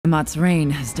Tiamat's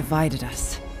reign has divided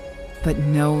us, but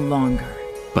no longer.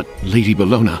 But Lady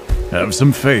Bellona... Have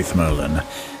some faith, Merlin.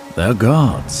 They're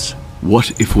gods.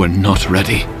 What if we're not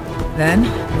ready? Then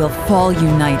we'll fall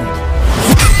united.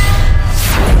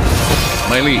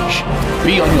 My liege,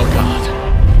 be on your guard.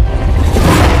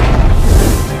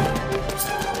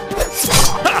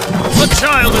 The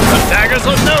child and the daggers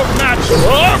are no match for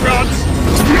our gods!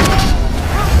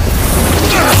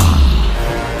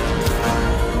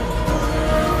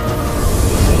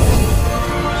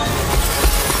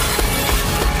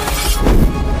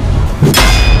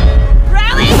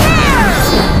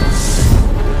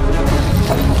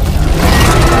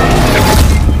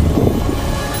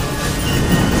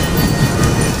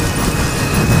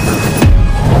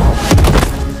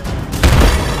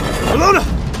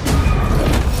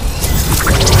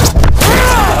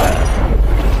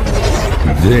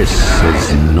 This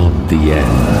is not the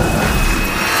end.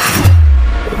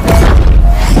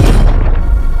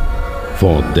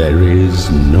 For there is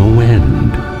no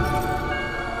end.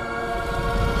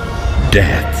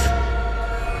 Death,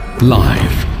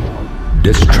 life,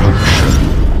 destruction,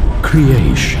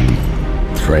 creation,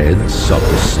 threads of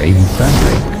the same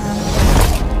fabric.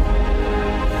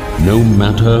 No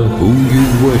matter who you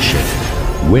worship,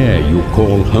 where you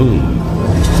call home,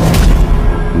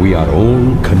 we are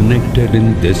all connected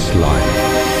in this life.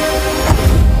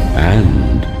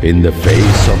 And in the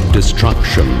face of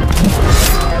destruction,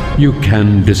 you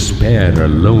can despair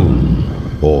alone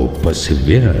or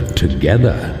persevere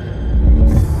together.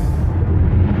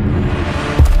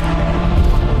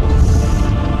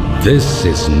 This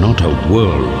is not a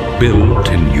world built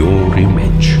in your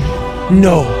image.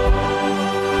 No.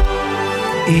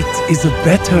 It is a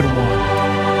better one.